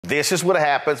This is what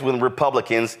happens when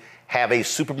Republicans have a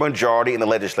supermajority in the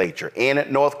legislature. In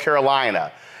North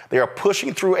Carolina, they are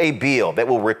pushing through a bill that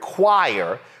will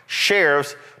require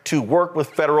sheriffs to work with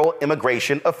federal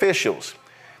immigration officials.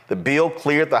 The bill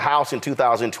cleared the House in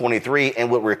 2023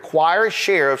 and will require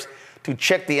sheriffs to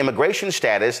check the immigration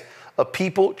status of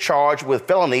people charged with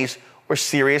felonies or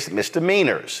serious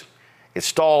misdemeanors. It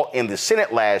stalled in the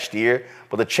Senate last year,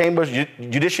 but the Chamber's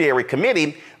Judiciary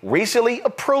Committee recently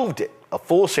approved it. A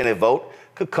full Senate vote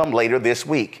could come later this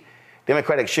week.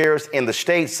 Democratic sheriffs in the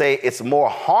state say it's more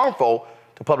harmful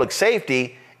to public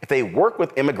safety if they work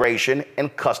with immigration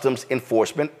and customs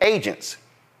enforcement agents.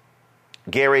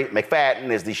 Garry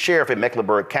McFadden is the sheriff in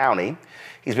Mecklenburg County.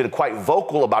 He's been quite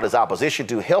vocal about his opposition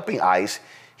to helping ICE.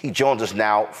 He joins us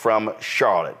now from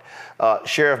Charlotte.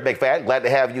 Sheriff McFadden, glad to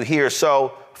have you here.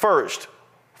 So first,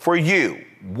 for you,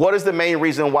 what is the main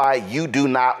reason why you do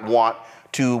not want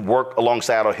to work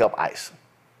alongside or help ICE?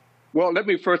 Well, let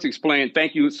me first explain.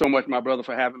 Thank you so much, my brother,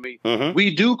 for having me.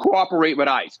 We do cooperate with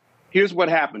ICE. Here's what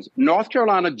happens. North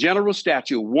Carolina General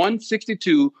Statute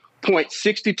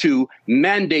 162.62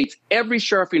 mandates every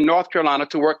sheriff in North Carolina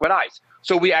to work with ICE.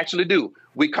 So we actually do.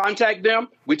 We contact them.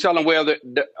 We tell them where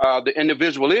the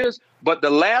individual is, but the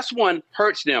last one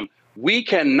hurts them. We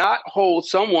cannot hold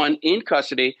someone in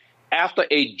custody after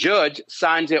a judge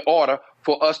signs an order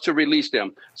for us to release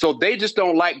them. So they just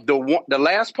don't like the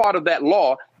last part of that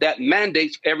law that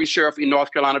mandates every sheriff in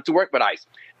North Carolina to work with ICE.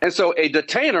 And so a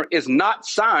detainer is not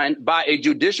signed by a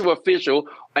judicial official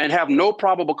and have no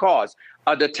probable cause.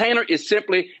 A detainer is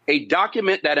simply a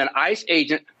document that an ICE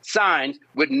agent signs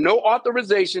with no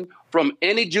authorization from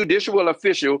any judicial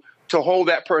official to hold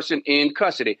that person in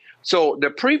custody. So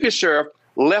the previous sheriff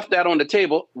left that on the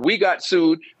table. We got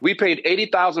sued. We paid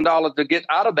 $80,000 to get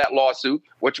out of that lawsuit,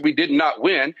 which we did not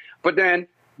win. But then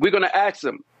we're going to ask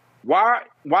them, why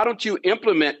don't you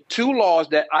implement two laws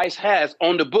that ICE has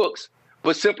on the books,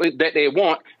 but simply that they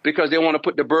want because they want to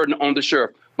put the burden on the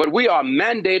sheriff? But we are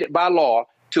mandated by law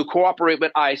to cooperate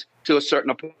with ICE to a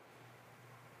certain point.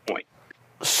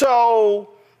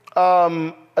 So,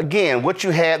 again, what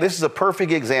you had, this is a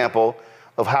perfect example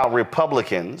of how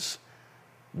Republicans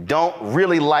don't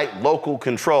really like local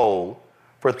control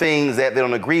for things that they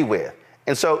don't agree with.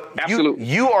 And so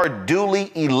you are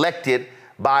duly elected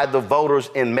by the voters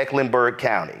in Mecklenburg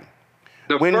County.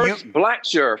 The first black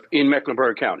sheriff in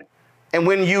Mecklenburg County. And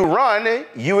when you run,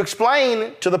 you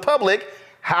explain to the public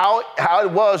how it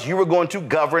was you were going to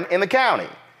govern in the county.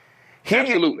 Here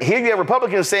you have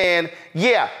Republicans saying,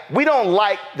 yeah, we don't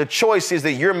like the choices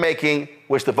that you're making,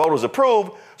 which the voters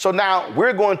approve, so now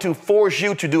we're going to force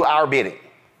you to do our bidding.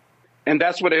 And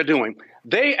that's what they're doing.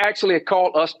 They actually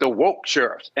call us the woke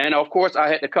sheriffs. And of course, I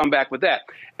had to come back with that.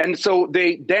 And so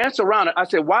they dance around it. I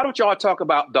said, why don't y'all talk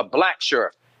about the black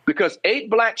sheriff? Because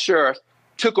 8 black sheriffs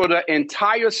took over the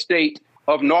entire state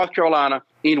of North Carolina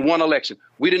in one election.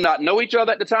 We did not know each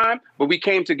other at the time, but we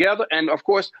came together. And of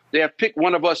course, they have picked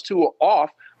one of us two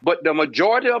off. But the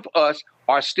majority of us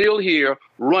are still here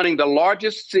running the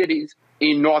largest cities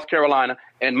in North Carolina.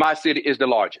 And my city is the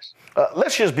largest.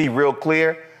 Let's just be real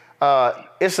clear.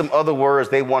 It's some other words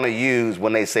they want to use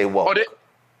when they say woke.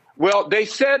 Well, they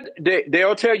said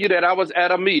they'll tell you that I was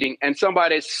at a meeting and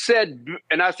somebody said,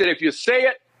 and I said, if you say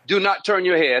it, do not turn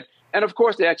your head. And of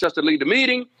course, they asked us to leave the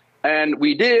meeting, and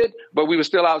we did, but we were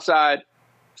still outside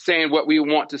saying what we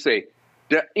want to say.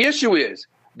 The issue is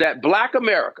that Black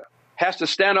America has to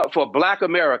stand up for Black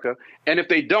America, and if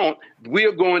they don't, we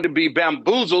are going to be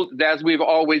bamboozled as we've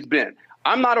always been.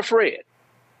 I'm not afraid.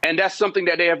 And that's something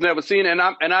that they have never seen. And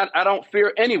I don't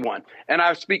fear anyone. And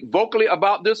I speak vocally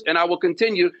about this, and I will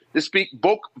continue to speak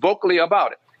vocally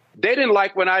about it. They didn't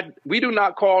like when we do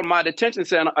not call my detention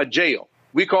center a jail.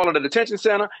 We call it a detention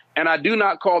center. And I do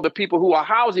not call the people who are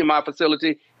housing my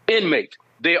facility inmates.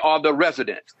 They are the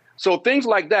residents. So things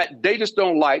like that, they just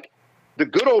don't like. The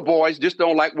good old boys just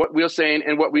don't like what we're saying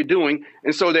and what we're doing.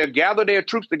 And so they gather their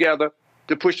troops together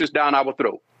to push this down our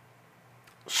throat.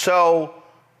 So,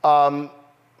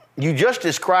 you just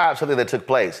described something that took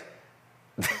place.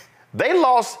 You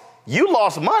lost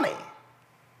money.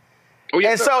 Oh,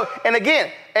 yes, and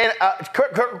again,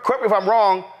 correct me if I'm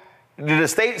wrong, did the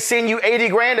state send you 80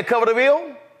 grand to cover the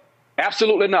bill?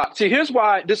 Absolutely not. See, here's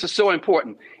why this is so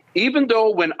important. Even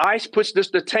though when ICE puts this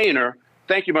detainer,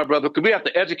 thank you, my brother, because we have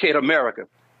to educate America.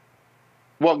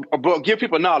 Well, give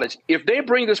people knowledge. If they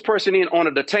bring this person in on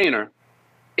a detainer,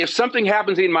 if something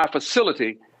happens in my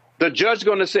facility, the judge is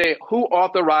going to say, who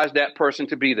authorized that person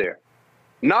to be there?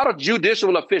 Not a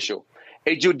judicial official.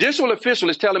 A judicial official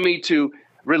is telling me to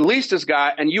release this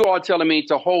guy, and you are telling me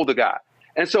to hold the guy.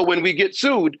 And so when we get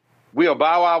sued, we'll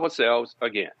bow ourselves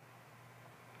again.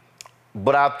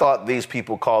 But I thought these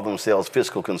people call themselves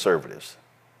fiscal conservatives.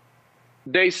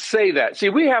 They say that. See,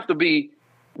 we can't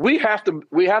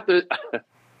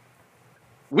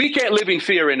live in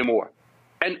fear anymore.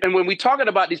 And when we're talking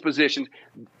about these positions,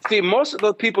 see, most of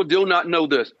the people do not know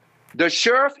this. The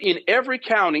sheriff in every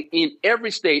county, in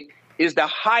every state, is the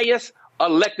highest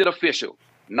elected official.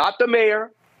 Not the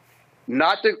mayor,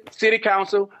 not the city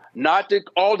council, not the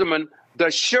alderman. The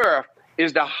sheriff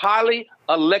is the highly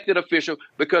elected official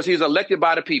because he's elected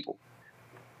by the people.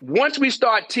 Once we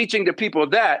start teaching the people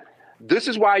that, this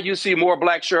is why you see more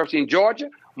black sheriffs in Georgia,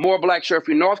 more black sheriffs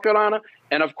in North Carolina,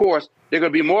 and of course, there are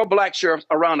going to be more black sheriffs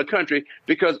around the country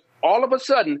because all of a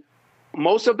sudden,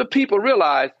 most of the people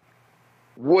realize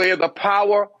where the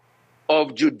power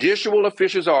of judicial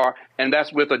officials are, and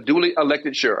that's with a duly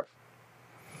elected sheriff.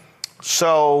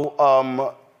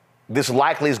 So this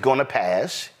likely is going to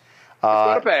pass. It's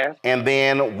going to pass. And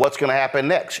then what's going to happen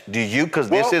next? Do you, because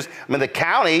this is, I mean, the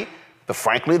county,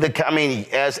 frankly,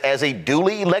 as a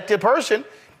duly elected person,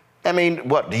 I mean,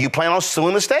 what, do you plan on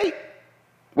suing the state?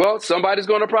 Well, somebody's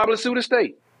going to probably sue the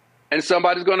state, and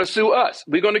somebody's going to sue us.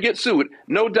 We're going to get sued.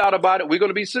 No doubt about it. We're going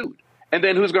to be sued. And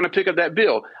then who's going to pick up that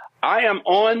bill? I am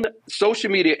on social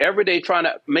media every day trying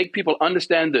to make people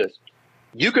understand this.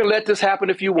 You can let this happen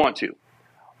if you want to,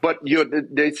 but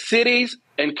the cities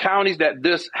and counties that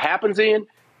this happens in,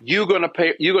 you're going to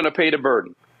pay the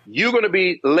burden. You're going to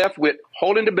be left with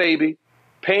holding the baby,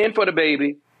 paying for the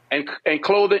baby, and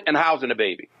clothing and housing the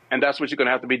baby. And that's what you're going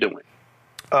to have to be doing.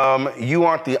 You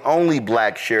aren't the only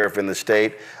black sheriff in the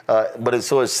state, but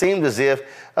it seemed as if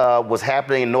what's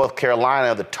happening in North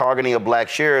Carolina, the targeting of black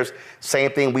sheriffs,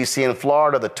 same thing we see in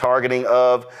Florida, the targeting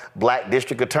of black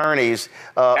district attorneys.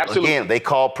 Absolutely. Again, they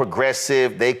call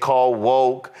progressive, they call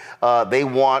woke. They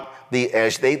want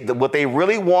what they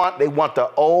really want. They want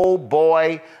the old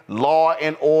boy law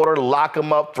and order, lock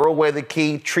them up, throw away the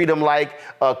key, treat them like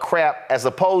crap, as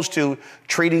opposed to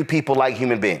treating people like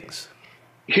human beings.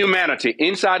 Humanity.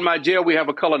 Inside my jail, we have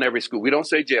a culinary school. We don't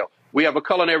say jail. We have a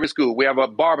culinary school. We have a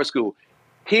barber school.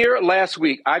 Here last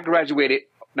week, I graduated.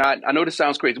 Now, I know this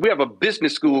sounds crazy. We have a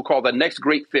business school called the Next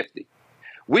Great 50.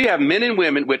 We have men and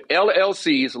women with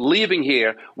LLCs leaving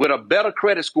here with a better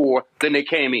credit score than they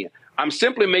came in. I'm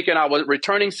simply making our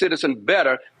returning citizen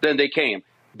better than they came.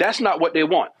 That's not what they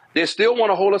want. They still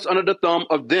want to hold us under the thumb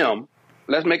of them.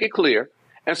 Let's make it clear.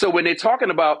 And so when they're talking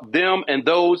about them and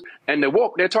those and the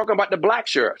woke, they're talking about the black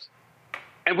sheriffs.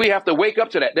 And we have to wake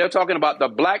up to that. They're talking about the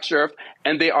black sheriff,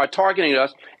 and they are targeting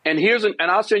us. And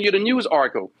and I'll send you the news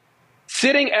article.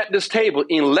 Sitting at this table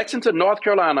in Lexington, North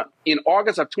Carolina, in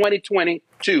August of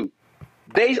 2022,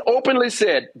 they openly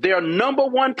said their number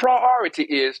one priority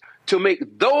is to make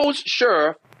those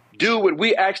sheriffs do what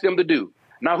we asked them to do.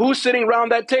 Now, who's sitting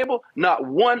around that table? Not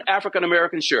one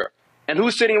African-American sheriff. And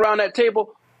who's sitting around that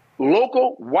table?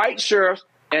 Local white sheriffs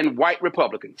and white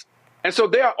Republicans. And so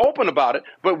they are open about it,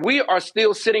 but we are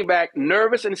still sitting back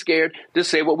nervous and scared to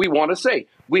say what we want to say.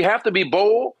 We have to be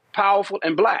bold, powerful,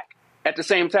 and black at the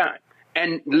same time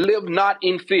and live not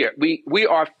in fear. We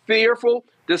are fearful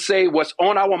to say what's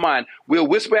on our mind. We'll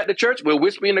whisper at the church. We'll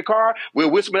whisper in the car.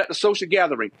 We'll whisper at the social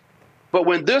gathering. But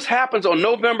when this happens on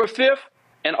November 5th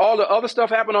and all the other stuff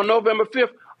happened on November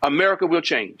 5th, America will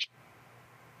change.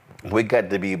 We got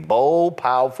to be bold,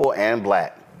 powerful, and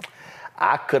black.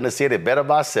 I couldn't have said it better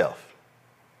myself.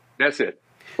 That's it.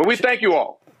 Well, we thank you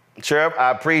all. Sheriff, I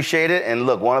appreciate it. And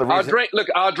look, one of the reasons...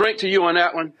 I'll drink to you on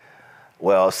that one.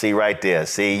 Well, see right there.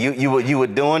 See, you were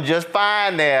doing just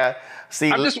fine there. See,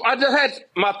 I just had,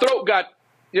 my throat got,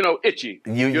 itchy.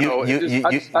 I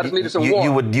just needed some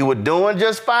water. You were doing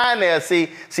just fine there.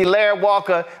 See, Larry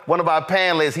Walker, one of our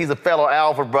panelists, he's a fellow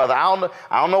Alpha brother. I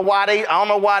don't know why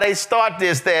they start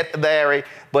this, Larry,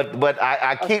 but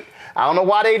I don't know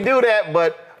why they do that,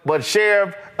 but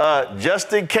Sheriff,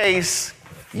 just in case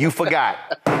you forgot.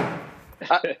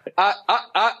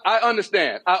 I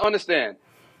understand. You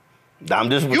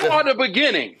are the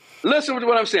beginning. Listen to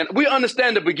what I'm saying. We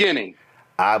understand the beginning.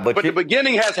 But the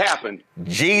beginning has happened.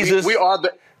 Jesus,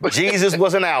 Jesus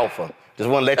was an alpha. Just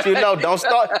want to let you know. Don't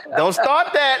start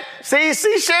that. See,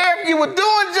 Sheriff, you were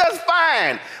doing just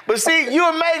fine. But see, you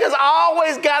and Megan's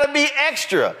always got to be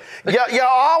extra. You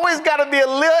always got to be a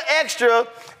little extra.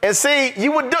 And see,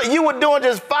 you were doing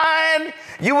just fine.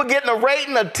 You were getting a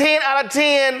rating of 10 out of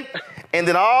 10. And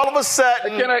then all of a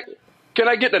sudden... Can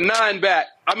I get the 9 back?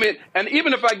 I mean, and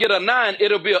even if I get a 9,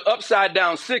 it'll be an upside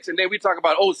down 6, and then we talk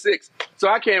about 06. So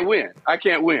I can't win.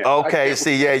 Okay,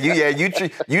 see, you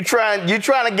trying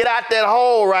to get out that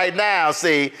hole right now.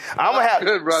 See, I'm gonna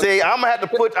have to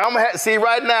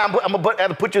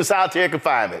put you in solitary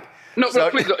confinement. No,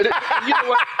 please. You know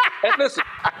what? And listen,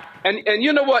 and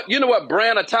you know what? You know what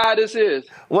brand of tie this is?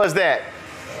 What's that?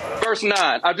 Verse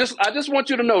 9. I just want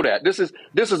you to know that this is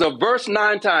a verse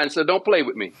 9 tie, so don't play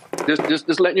with me.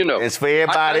 Just letting you know. It's for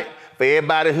everybody. For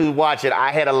everybody who's watching,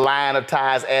 I had a line of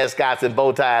ties, ascots, and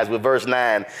bow ties with verse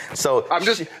 9. So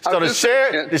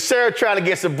the sheriff trying to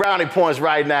get some brownie points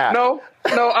right now. No.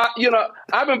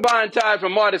 I've been buying ties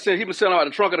from Marty since he was selling out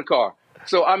the trunk of the car.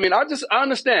 So I mean, I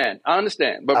understand.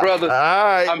 But brother, all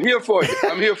right. I'm here for you.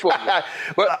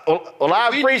 But well, I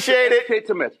appreciate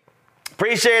it.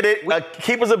 Appreciate it.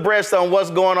 Keep us abreast on what's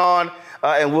going on,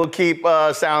 and we'll keep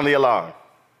sounding the alarm.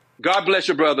 God bless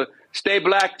you, brother. Stay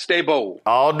black, stay bold.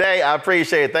 All day. I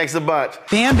appreciate it. Thanks a bunch.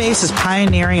 Fanbase is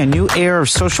pioneering a new era of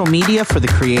social media for the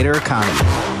creator economy.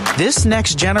 This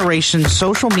next generation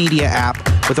social media app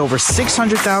with over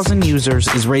 600,000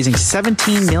 users is raising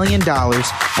 $17 million,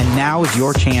 and now is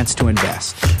your chance to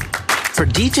invest. For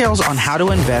details on how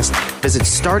to invest, visit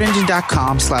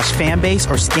startengine.com/fanbase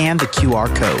or scan the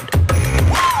QR code.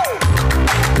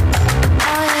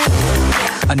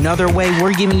 Another way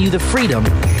we're giving you the freedom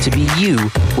to be you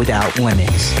without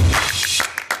limits.